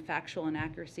relies on factual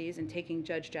inaccuracies and taking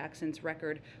Judge Jackson's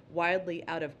record wildly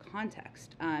out of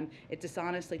context. It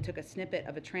dishonestly took a snippet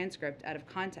of a transcript out of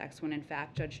context when in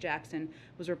fact Judge Jackson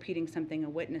was repeating something a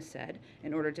witness said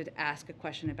in order to ask a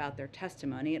question about their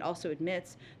testimony. It also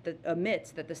omits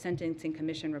that the Sentencing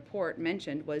Commission report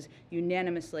mentioned was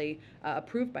unanimously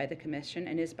approved by the Commission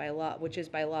and is by law, which is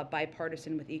by law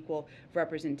bipartisan with equal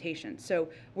representation. So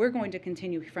we're going to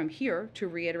continue from here to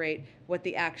reiterate what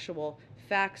the actual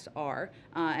facts are,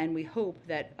 and we hope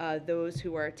that those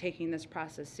who are taking this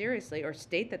process seriously or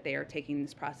state that they are taking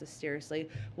this process seriously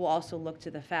will also look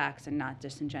to the facts and not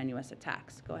disingenuous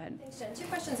attacks. Go ahead. Thanks, Jen. 2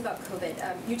 questions about COVID.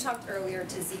 You talked earlier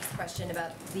to Zeke's question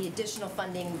about the additional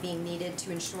funding being needed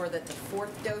to ensure that the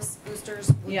 4th dose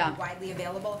boosters will be widely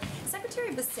available.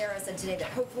 Secretary Becerra said today that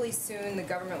hopefully soon the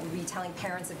government will be telling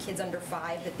parents of kids under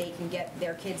 5 that they can get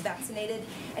their kids vaccinated,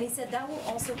 and he said that will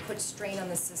also put strain on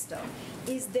the system.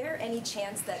 Is there any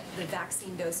chance that the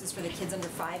vaccine doses for the kids under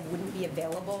 5 wouldn't be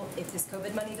available if this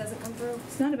COVID money doesn't come through?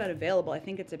 It's not about available. I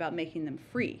think it's about making them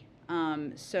free.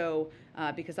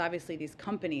 Because obviously these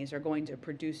companies are going to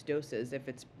produce doses if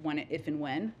and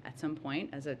when at some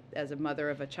point, as a mother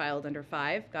of a child under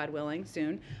 5, God willing,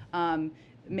 soon,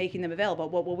 making them available.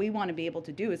 What we want to be able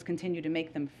to do is continue to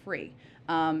make them free.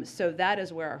 So that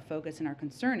is where our focus and our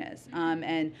concern is.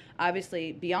 And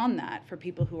obviously beyond that, for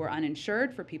people who are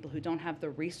uninsured, for people who don't have the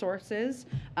resources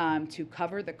to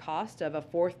cover the cost of a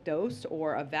 4th dose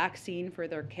or a vaccine for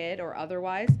their kid or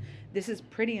otherwise, this is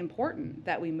pretty important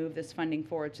that we move this funding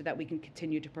forward so that we can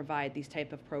continue to provide these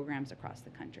type of programs across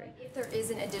the country. If there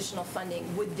isn't additional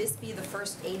funding, would this be the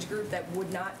first age group that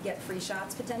would not get free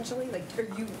shots potentially? Like, are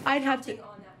you counting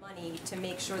on that money to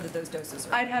make sure that those doses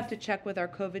are? I'd have to check with our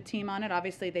COVID team on it.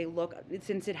 Obviously, they look,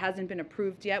 since it hasn't been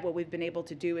approved yet, what we've been able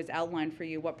to do is outline for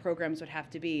you what programs would have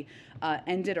to be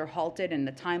ended or halted and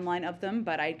the timeline of them,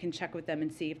 but I can check with them and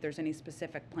see if there's any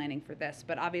specific planning for this.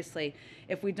 But obviously,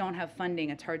 if we don't have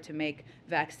funding, it's hard to make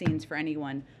vaccines for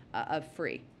anyone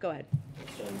free. Go ahead.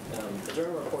 The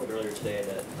Journal reported earlier today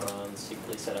that Iran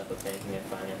secretly set up a banking and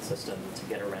finance system to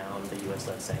get around the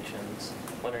U.S.-led sanctions.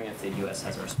 Wondering if the U.S.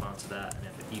 has a response to that, and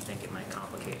if you think it might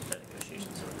complicate the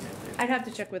negotiations over the nuclear. I'd have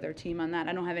to check with our team on that.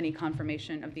 I don't have any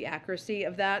confirmation of the accuracy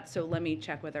of that, so let me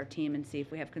check with our team and see if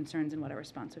we have concerns and what our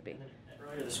response would be.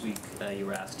 Earlier this week, you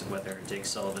were asked whether Jake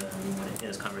Sullivan, in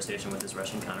his conversation with his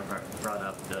Russian counterpart, brought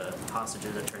up the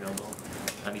hostages at Chernobyl.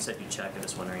 You said you checked. I'm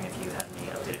just wondering if you had any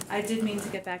updated. I did mean to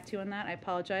get back to you on that. I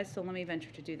apologize. So let me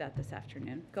venture to do that this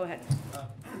afternoon. Go ahead.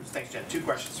 Thanks, Jen. 2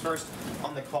 questions. First,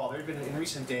 on the call, there have been in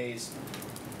recent days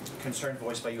concern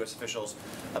voiced by U.S. officials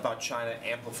about China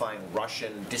amplifying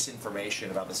Russian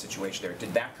disinformation about the situation there.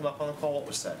 Did that come up on the call? What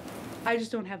was said? I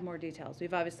just don't have more details.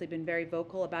 We've obviously been very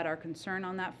vocal about our concern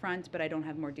on that front, but I don't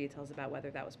have more details about whether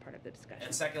that was part of the discussion.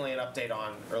 And secondly, an update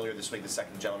on earlier this week, the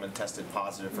second gentleman tested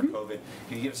positive for COVID.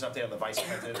 Can you give us an update on the vice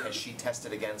president? Has she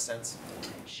tested again since?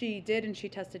 She did, and she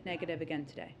tested negative again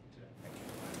today.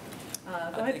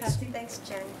 Go ahead, Patsy. Thanks,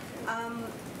 Jen.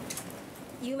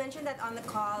 You mentioned that on the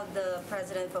call, the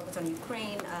president focused on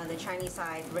Ukraine. The Chinese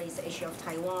side raised the issue of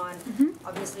Taiwan.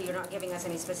 Obviously, you're not giving us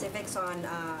any specifics on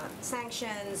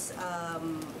sanctions,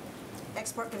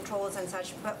 export controls and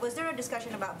such, but was there a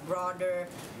discussion about broader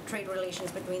trade relations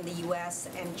between the U.S.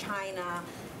 and China?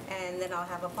 And then I'll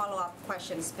have a follow-up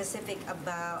question specific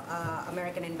about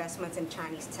American investments in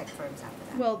Chinese tech firms after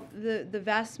that. Well, the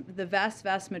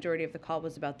vast majority of the call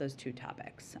was about those two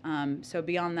topics. So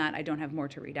beyond that, I don't have more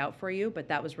to read out for you, but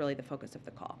that was really the focus of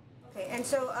the call. Okay, and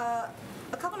so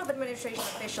a couple of administration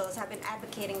officials have been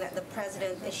advocating that the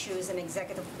president issues an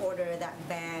executive order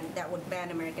that would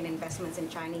ban American investments in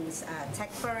Chinese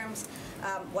tech firms.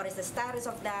 What is the status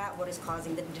of that? What is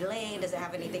causing the delay? Does it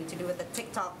have anything to do with the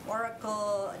TikTok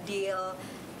Oracle deal?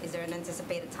 Is there an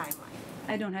anticipated timeline?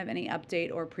 I don't have any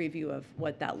update or preview of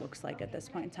what that looks like at this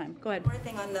point in time. Go ahead. One more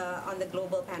thing on the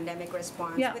global pandemic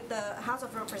response. Yeah. With the House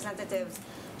of Representatives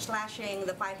slashing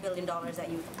the $5 billion that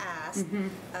you've asked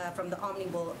from the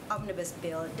omnibus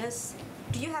bill,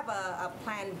 do you have a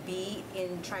plan B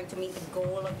in trying to meet the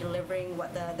goal of delivering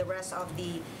what the rest of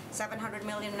the 700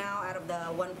 million now out of the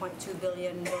 1.2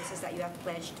 billion doses that you have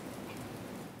pledged?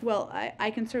 Well,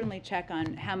 I can certainly check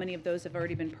on how many of those have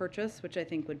already been purchased, which I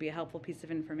think would be a helpful piece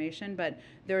of information, but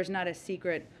there is not a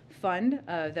secret fund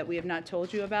that we have not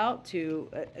told you about to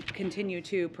continue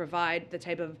to provide the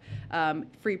type of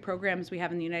free programs we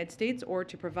have in the United States or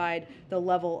to provide the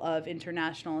level of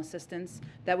international assistance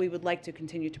that we would like to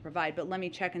continue to provide. But let me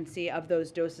check and see of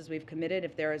those doses we've committed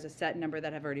if there is a set number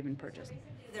that have already been purchased.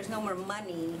 If there's no more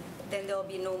money, then there'll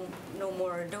be no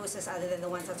more doses other than the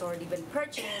ones that's already been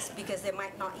purchased, because there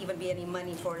might not even be any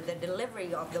money for the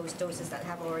delivery of those doses that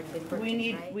have already been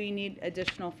purchased, right? We need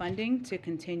additional funding to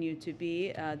continue to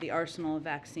be the arsenal of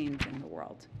vaccines in the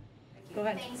world. Go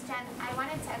ahead. Thanks, Jen. I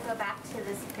wanted to go back to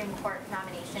the Supreme Court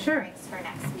nomination Sure. hearings for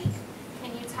next week.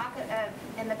 Can you talk,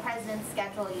 in the president's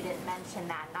schedule, you didn't mention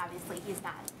that, and obviously he's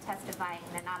not testifying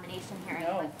in the nomination hearing.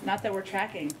 No, not that we're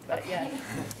tracking, but yes.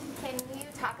 Can you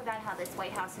talk about how this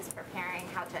White House is preparing,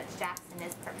 how Judge Jackson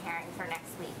is preparing for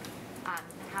next week,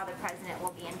 how the president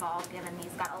will be involved, given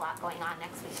he's got a lot going on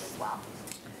next week as well?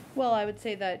 Well, I would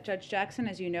say that Judge Jackson,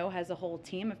 as you know, has a whole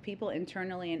team of people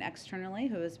internally and externally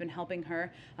who has been helping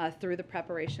her through the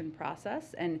preparation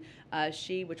process. And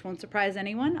she, which won't surprise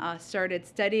anyone, started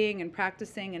studying and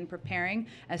practicing and preparing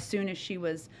as soon as she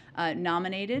was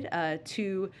nominated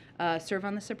to serve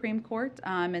on the Supreme Court.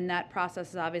 And that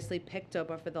process has obviously picked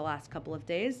up over the last couple of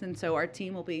days. And so our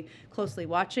team will be closely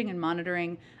watching and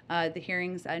monitoring the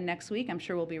hearings next week. I'm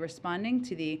sure we'll be responding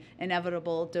to the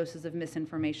inevitable doses of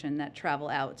misinformation that travel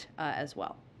out as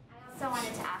well. I also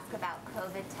wanted to ask about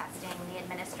COVID testing. The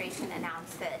administration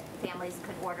announced that families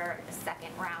could order a second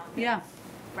round of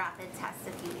rapid tests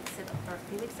a few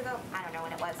weeks ago. I don't know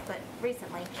when it was, but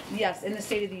recently. Yes, in the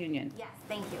State of the Union. Yes,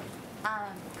 thank you.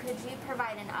 Could you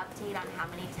provide an update on how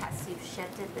many tests you've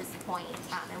shipped at this point,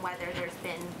 and whether there's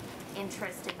been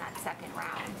interest in that second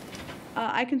round?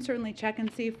 I can certainly check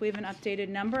and see if we have an updated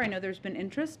number. I know there's been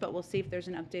interest, but we'll see if there's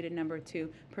an updated number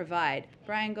to provide.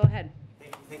 Brian, go ahead.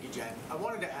 Thank you, Jen. I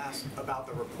wanted to ask about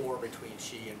the rapport between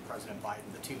Xi and President Biden.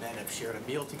 The two men have shared a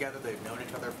meal together. They've known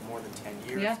each other for more than 10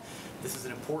 years. Yeah. This is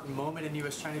an important moment in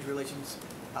U.S.-Chinese relations.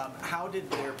 How did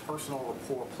their personal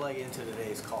rapport play into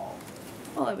today's call?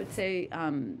 Well, I would say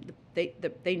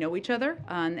they know each other.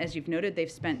 As you've noted,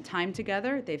 they've spent time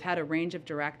together. They've had a range of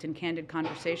direct and candid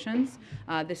conversations.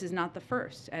 This is not the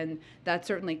first, and that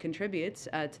certainly contributes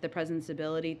to the president's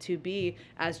ability to be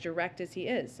as direct as he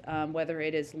is, whether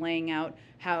it is laying out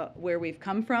where we've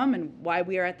come from and why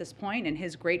we are at this point, and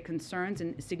his great concerns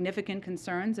and significant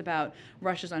concerns about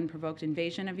Russia's unprovoked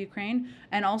invasion of Ukraine,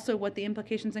 and also what the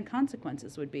implications and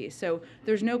consequences would be. So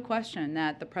there's no question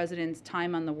that the president's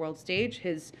time on the world stage,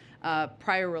 his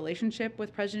prior relationship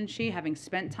with President Xi, having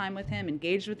spent time with him,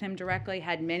 engaged with him directly,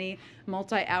 had many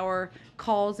multi-hour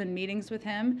calls and meetings with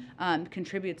him,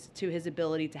 contributes to his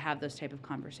ability to have those type of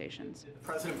conversations. Did the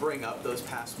president bring up those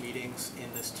past meetings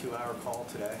in this 2-hour call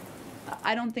today?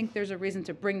 I don't think there's a reason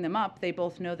to bring them up. They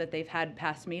both know that they've had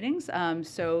past meetings. I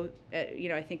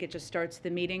think it just starts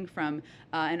the meeting from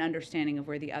an understanding of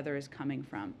where the other is coming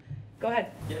from. Go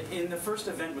ahead. Yeah, in the first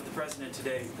event with the president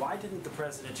today, why didn't the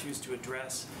president choose to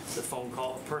address the phone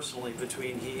call personally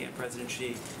between he and President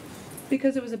Xi?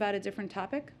 Because it was about a different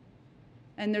topic.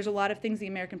 And there's a lot of things the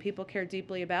American people care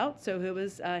deeply about, so it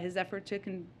was his effort to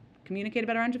communicate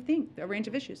about a range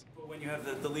of issues. But when you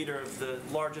have the leader of the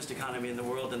largest economy in the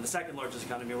world and the second largest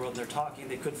economy in the world, and they're talking,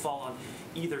 they could fall on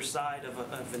either side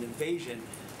of an invasion.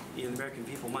 The American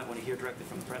people might want to hear directly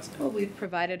from the president. Well, we've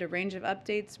provided a range of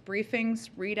updates, briefings,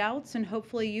 readouts, and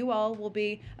hopefully you all will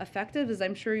be effective, as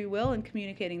I'm sure you will, in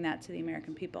communicating that to the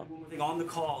American people. One more thing, on the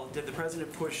call, did the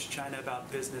president push China about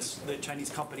business, the Chinese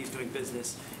companies doing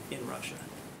business in Russia?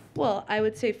 Well, I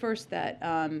would say first that,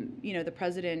 the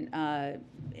president,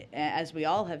 as we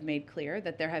all have made clear,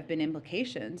 that there have been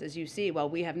implications. As you see, while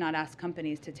we have not asked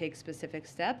companies to take specific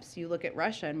steps, you look at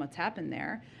Russia and what's happened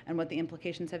there and what the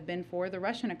implications have been for the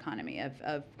Russian economy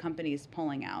of companies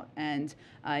pulling out. And,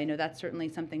 that's certainly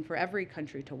something for every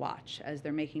country to watch as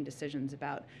they're making decisions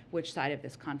about which side of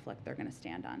this conflict they're going to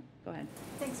stand on. Go ahead.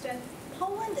 Thanks, Jen.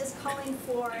 Poland is calling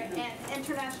for an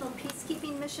international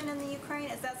peacekeeping mission in the Ukraine.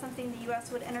 Is that something the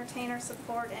U.S. would entertain or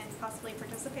support and possibly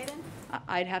participate in?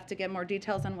 I'd have to get more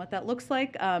details on what that looks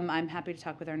like. I'm happy to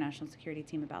talk with our national security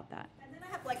team about that. And then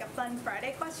I have like a fun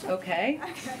Friday question. Okay.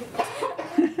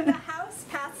 The House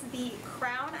passed the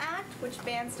Crown Act, which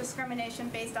bans discrimination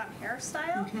based on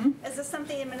hairstyle. Is this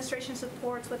something the administration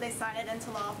supports? Would they sign it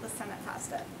into law if the Senate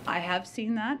passed it? I have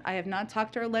seen that. I have not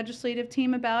talked to our legislative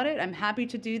team about it. I'm happy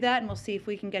to do that, and we'll see if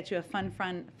we can get you a fun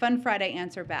Friday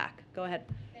answer back. Go ahead.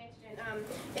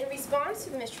 In response to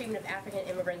the mistreatment of African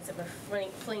immigrants that were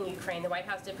fleeing Ukraine, the White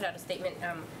House did put out a statement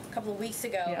a couple of weeks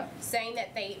ago saying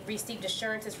that they received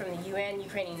assurances from the UN,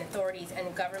 Ukrainian authorities,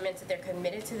 and governments that they're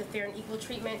committed to the fair and equal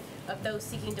treatment of those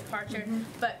seeking departure.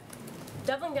 But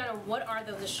doubling down on what are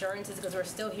those assurances, because we're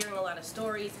still hearing a lot of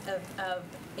stories of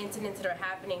incidents that are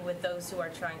happening with those who are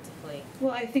trying to flee.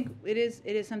 Well, I think it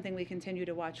is something we continue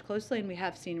to watch closely, and we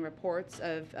have seen reports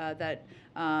of that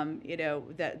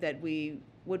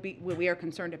we are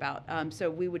concerned about. So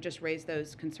we would just raise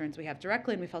those concerns we have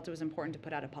directly, and we felt it was important to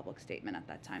put out a public statement at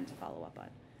that time to follow up on.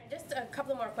 Just a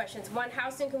couple more questions. One,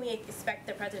 how soon can we expect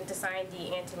the president to sign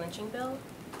the anti-lynching bill?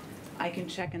 I can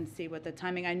check and see what the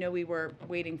timing. I know we were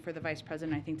waiting for the vice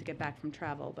president, I think, to get back from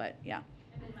travel, but yeah.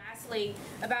 And then lastly,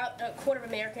 about a quarter of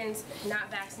Americans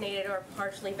not vaccinated or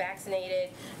partially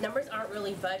vaccinated. Numbers aren't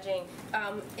really budging.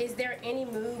 Is there any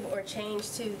move or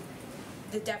change to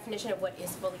the definition of what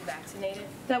is fully vaccinated?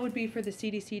 That would be for the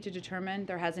CDC to determine.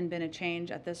 There hasn't been a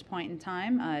change at this point in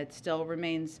time. It still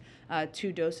remains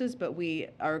 2 doses, but we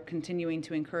are continuing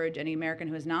to encourage any American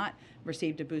who has not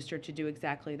received a booster to do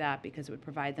exactly that, because it would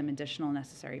provide them additional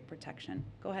necessary protection.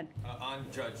 Go ahead. On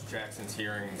Judge Jackson's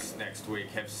hearings next week,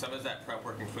 have some of that prep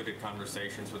work included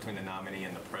conversations between the nominee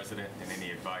and the president, and any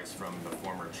advice from the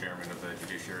former chairman of the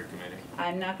Judiciary Committee?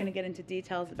 I'm not going to get into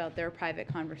details about their private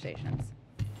conversations.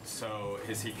 So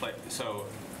has he played? So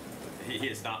he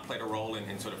has not played a role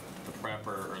in sort of the prep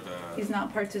or the. He's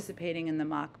not participating in the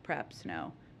mock preps,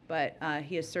 no. But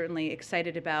he is certainly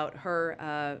excited about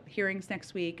her hearings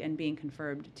next week and being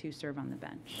confirmed to serve on the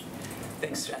bench.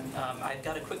 Thanks, Jen. I've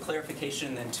got a quick clarification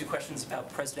and then 2 questions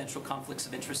about presidential conflicts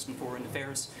of interest in foreign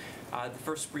affairs. The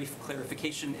first brief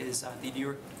clarification is the New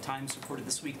York Times reported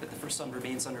this week that the first son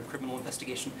remains under criminal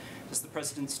investigation. Does the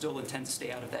president still intend to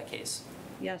stay out of that case?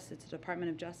 Yes, it's the Department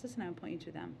of Justice, and I will point you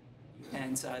to them.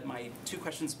 And my 2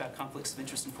 questions about conflicts of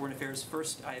interest in foreign affairs.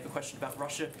 First, I have a question about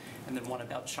Russia, and then one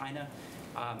about China.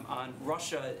 On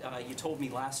Russia, you told me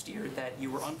last year that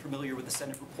you were unfamiliar with the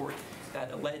Senate report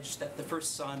that alleged that the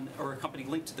first son, or a company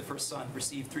linked to the first son,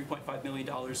 received $3.5 million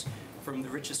from the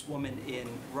richest woman in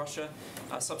Russia.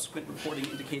 Subsequent reporting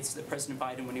indicates that President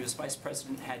Biden, when he was vice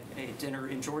president, had a dinner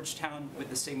in Georgetown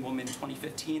with the same woman in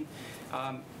 2015.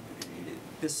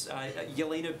 This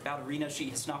Yelena Ballerina,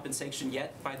 she has not been sanctioned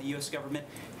yet by the U.S. government.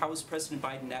 How is President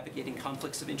Biden navigating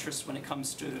conflicts of interest when it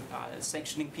comes to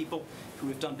sanctioning people who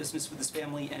have done business with his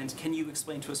family? And can you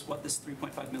explain to us what this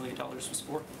 $3.5 million was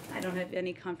for? I don't have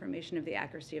any confirmation of the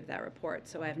accuracy of that report,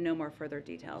 so I have no more further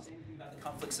details. About the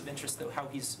conflicts of interest, though, how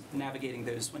he's navigating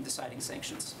those when deciding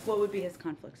sanctions? What would be his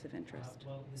conflicts of interest?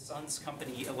 Well, his son's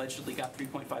company allegedly got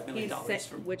 $3.5 million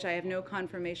from... Which I have no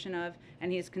confirmation of,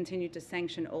 and he has continued to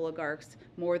sanction oligarchs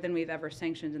more than we've ever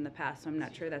sanctioned in the past, so I'm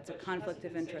not sure that's a conflict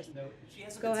of interest.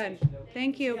 Go ahead.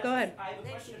 Thank you. Go ahead. I have a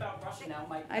question about Russia now.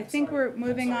 I think we're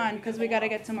moving on because we got to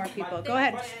get some more people. Go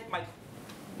ahead.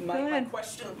 My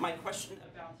question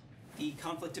about the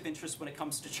conflict of interest when it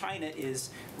comes to China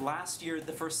is last year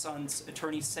the First Son's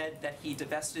attorney said that he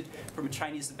divested from a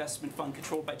Chinese investment fund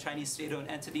controlled by Chinese state-owned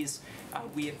entities.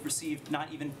 We have received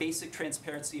not even basic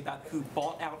transparency about who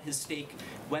bought out his stake,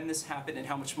 when this happened, and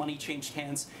how much money changed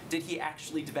hands. Did he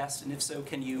actually divest, and if so,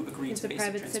 can you agree He's to a basic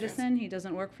private transparency? citizen. He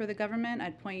doesn't work for the government.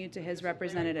 I'd point you to his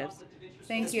representatives.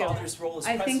 Thank His you. father's role as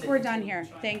I think we're president done here.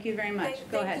 Thank you very much.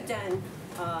 Go ahead. Dan,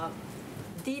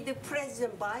 did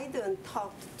President Biden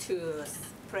talk to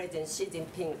President Xi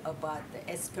Jinping about the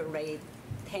escalate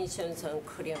tensions on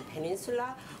Korean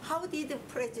Peninsula? How did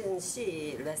President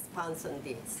Xi respond on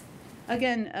this?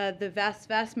 Again, the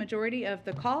vast majority of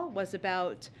the call was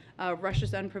about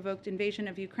Russia's unprovoked invasion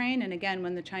of Ukraine. And again,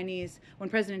 when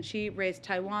President Xi raised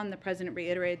Taiwan, the president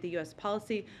reiterated the U.S.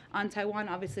 policy on Taiwan.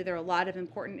 Obviously, there are a lot of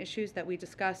important issues that we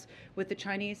discuss with the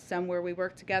Chinese, some where we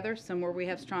work together, some where we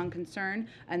have strong concern,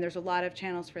 and there's a lot of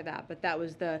channels for that. But that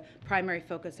was the primary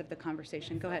focus of the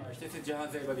conversation. Go ahead. This is Jahan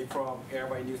Zaybali from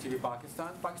Airway News TV, Pakistan.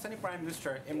 Pakistani Prime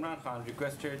Minister Imran Khan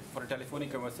requested for a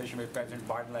telephonic conversation with President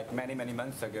Biden like many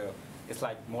months ago. It's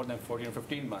like more than 14 or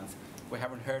 15 months. We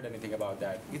haven't heard anything about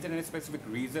that. Is there any specific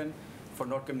reason for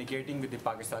not communicating with the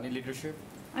Pakistani leadership?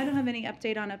 I don't have any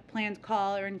update on a planned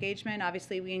call or engagement.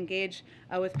 Obviously, we engage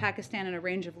with Pakistan and a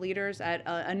range of leaders at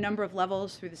a number of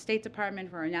levels through the State Department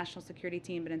for our national security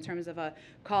team. But in terms of a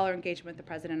call or engagement with the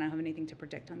president, I don't have anything to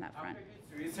predict on that front.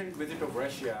 After his recent visit of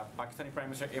Russia, Pakistani Prime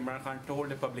Minister Imran Khan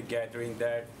told a public gathering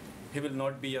that he will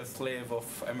not be a slave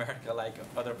of America like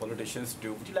other politicians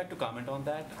do. Would you like to comment on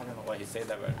that? I don't know why he said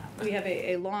that, but... We have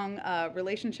a long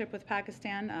relationship with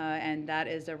Pakistan, and that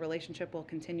is a relationship we'll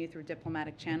continue through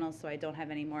diplomatic channels, so I don't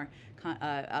have any more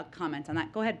comments on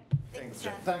that. Go ahead. Thanks,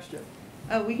 Jen. Thanks, Jen.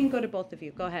 Oh, we can go to both of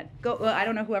you. Go ahead. Go. Well, I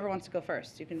don't know whoever wants to go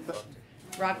first. You can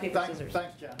rock, paper, scissors.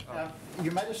 Thanks, Jen.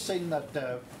 You might have seen that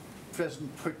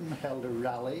President Putin held a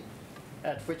rally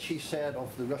at which he said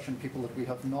of the Russian people that we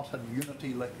have not had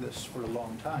unity like this for a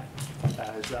long time.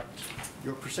 Is that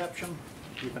your perception?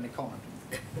 Do you have any comment?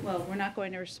 Well, we're not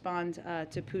going to respond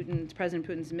to President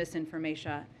Putin's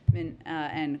misinformation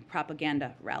and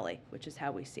propaganda rally, which is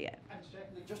how we see it. And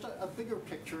secondly, just a bigger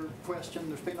picture question.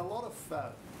 There's been a lot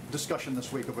of discussion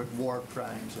this week about war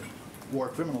crimes and war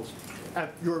criminals.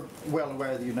 You're well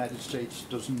aware the United States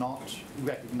does not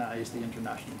recognize the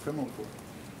International Criminal Court.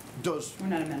 We're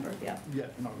not a member, yeah. Yeah,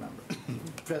 we're not a member.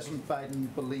 President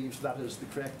Biden believes that is the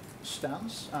correct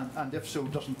stance, and if so,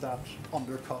 doesn't that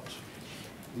undercut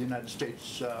the United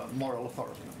States' moral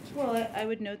authority? Well, I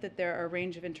would note that there are a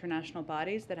range of international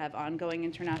bodies that have ongoing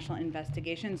international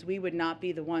investigations. We would not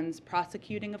be the ones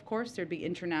prosecuting, of course. There'd be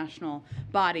international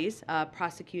bodies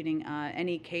prosecuting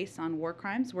any case on war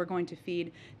crimes. We're going to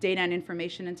feed data and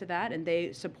information into that, and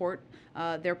they support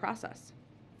their process.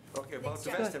 Okay, about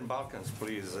the Western Balkans,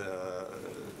 please.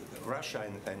 Russia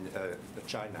and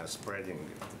China are spreading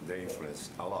their influence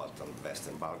a lot on the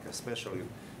Western Balkans, especially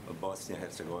Bosnia,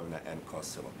 Herzegovina, and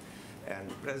Kosovo. And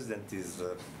the president is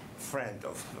a friend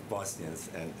of Bosnians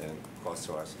and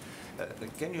Kosovars.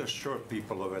 Can you assure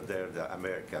people over there that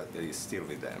America is still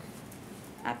with them?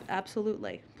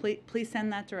 Absolutely. Please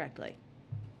send that directly.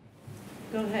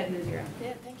 Go ahead, Nazira.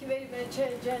 Yeah, thank you very much,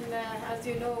 Jen. As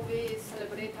you know, we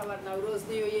celebrate our Nowruz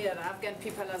New Year. Afghan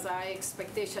people as our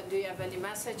expectation. Do you have any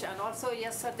message? And also,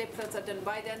 yesterday, President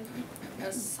Biden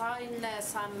signed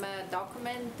some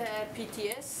document,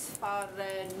 PTS, for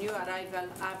new arrival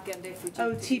Afghan refugees.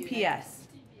 Oh, TPS.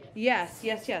 Yes.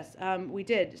 We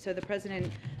did. So the president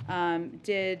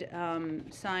did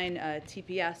sign a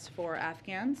TPS for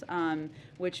Afghans,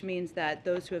 which means that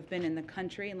those who have been in the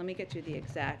country, and let me get you the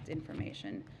exact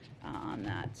information on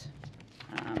that.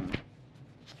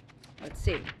 Let's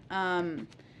see.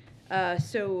 Let's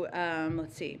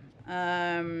see.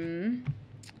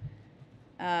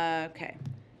 Okay.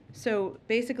 So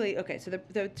basically, okay, so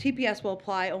the TPS will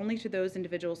apply only to those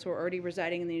individuals who are already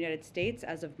residing in the United States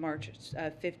as of March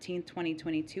 15,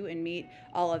 2022, and meet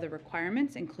all other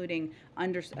requirements, including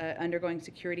undergoing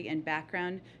security and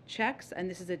background checks. And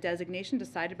this is a designation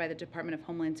decided by the Department of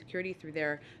Homeland Security through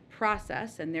their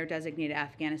process, and they designated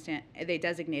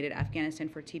Afghanistan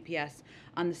for TPS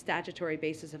on the statutory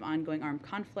basis of ongoing armed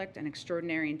conflict and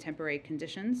extraordinary and temporary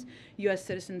conditions. U.S.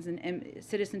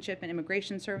 Citizenship and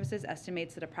Immigration Services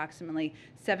estimates that approximately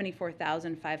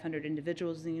 74,500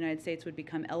 individuals in the United States would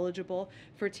become eligible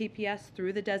for TPS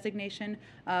through the designation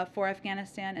for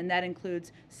Afghanistan, and that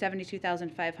includes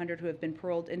 72,500 who have been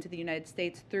paroled into the United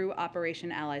States through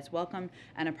Operation Allies Welcome,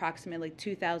 and approximately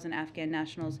 2,000 Afghan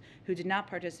nationals who did not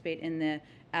participate in the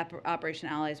Operation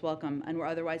Allies Welcome and were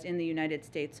otherwise in the United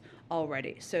States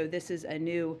already. So this is a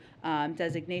new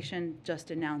designation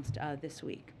just announced this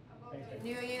week.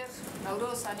 New Year,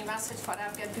 Nowruz, any message for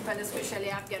Afghan people, especially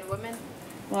Afghan women?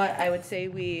 Well, I would say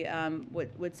we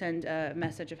would send a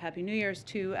message of Happy New Year's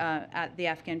to the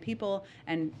Afghan people,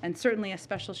 and certainly a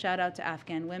special shout out to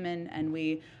Afghan women. And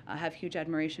we have huge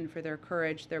admiration for their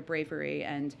courage, their bravery,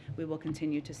 and we will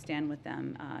continue to stand with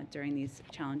them during these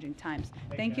challenging times.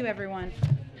 Thank you, everyone.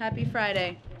 Happy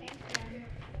Friday.